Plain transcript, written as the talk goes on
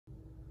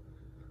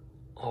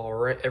All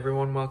right,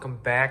 everyone, welcome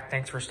back.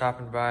 Thanks for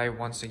stopping by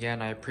once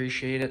again. I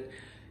appreciate it.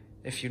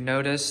 If you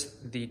notice,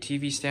 the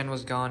TV stand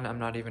was gone. I'm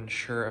not even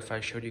sure if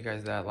I showed you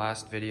guys that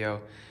last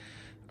video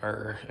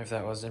or if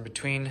that was in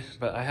between,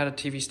 but I had a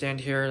TV stand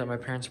here that my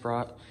parents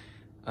brought.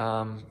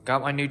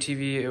 Got my new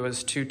TV. It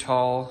was too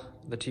tall.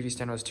 The TV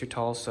stand was too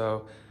tall,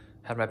 so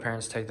had my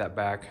parents take that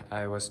back.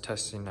 I was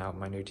testing out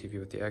my new TV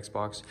with the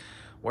Xbox.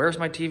 Where's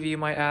my TV, you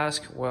might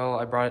ask? Well,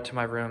 I brought it to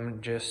my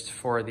room just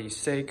for the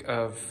sake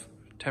of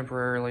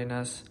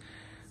temporariness.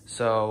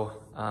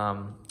 So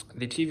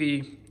the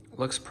TV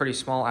looks pretty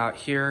small out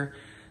here.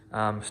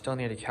 Still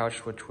need a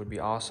couch, which would be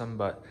awesome,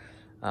 but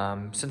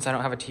since I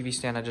don't have a TV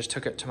stand, I just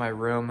took it to my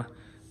room.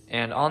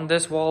 And on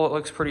this wall, it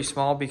looks pretty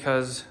small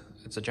because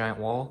it's a giant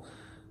wall.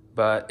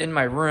 But in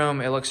my room,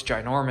 it looks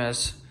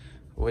ginormous,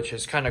 which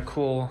is kind of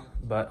cool,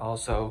 but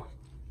also,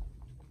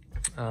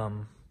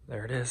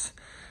 there it is.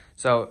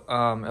 So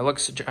it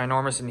looks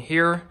ginormous in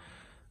here.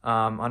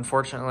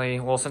 Unfortunately,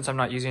 well, since I'm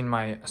not using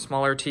my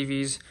smaller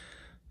TVs,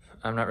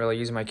 I'm not really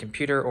using my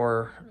computer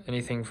or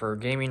anything for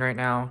gaming right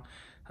now.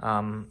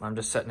 I'm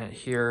just setting it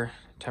here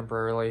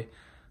temporarily.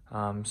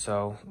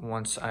 So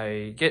once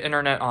I get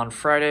internet on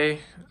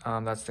Friday,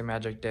 that's the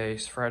magic day,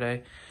 is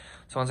Friday.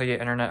 So once I get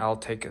internet, I'll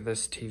take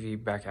this TV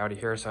back out of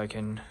here so I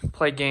can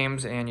play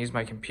games and use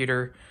my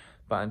computer.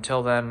 But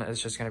until then,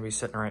 it's just gonna be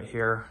sitting right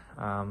here.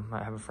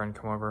 I have a friend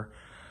come over,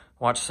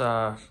 watch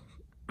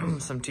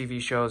some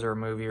TV shows or a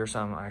movie or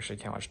something. I actually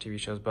can't watch TV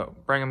shows,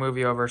 but bring a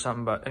movie over or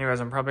something. But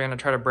anyways, I'm probably gonna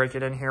try to break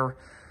it in here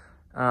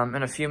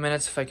in a few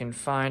minutes. If I can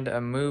find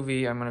a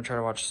movie, I'm gonna try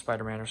to watch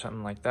Spider-Man or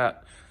something like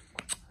that.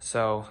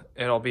 So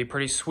it'll be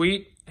pretty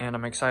sweet and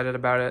I'm excited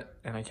about it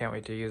and I can't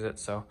wait to use it.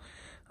 So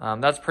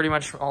that's pretty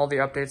much all the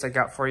updates I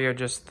got for you,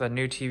 just the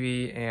new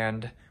TV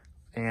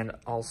and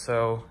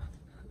also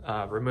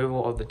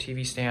removal of the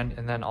TV stand.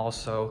 And then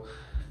also,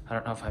 I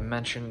don't know if I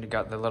mentioned,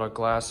 got the little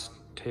glass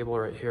table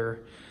right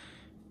here.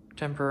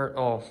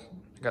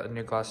 Got the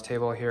new glass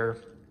table here.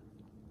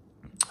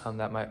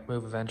 That might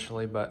move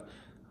eventually, but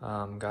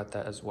got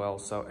that as well.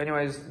 So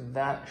anyways,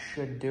 that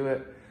should do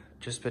it.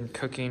 Just been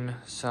cooking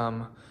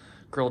some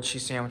grilled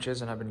cheese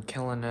sandwiches and I've been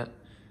killing it.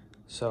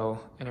 So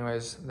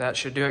anyways, that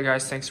should do it,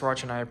 guys. Thanks for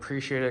watching. I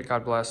appreciate it.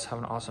 God bless. Have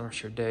an awesome rest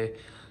of your day.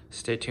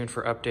 Stay tuned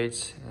for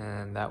updates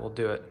and that will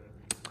do it.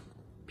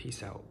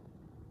 Peace out.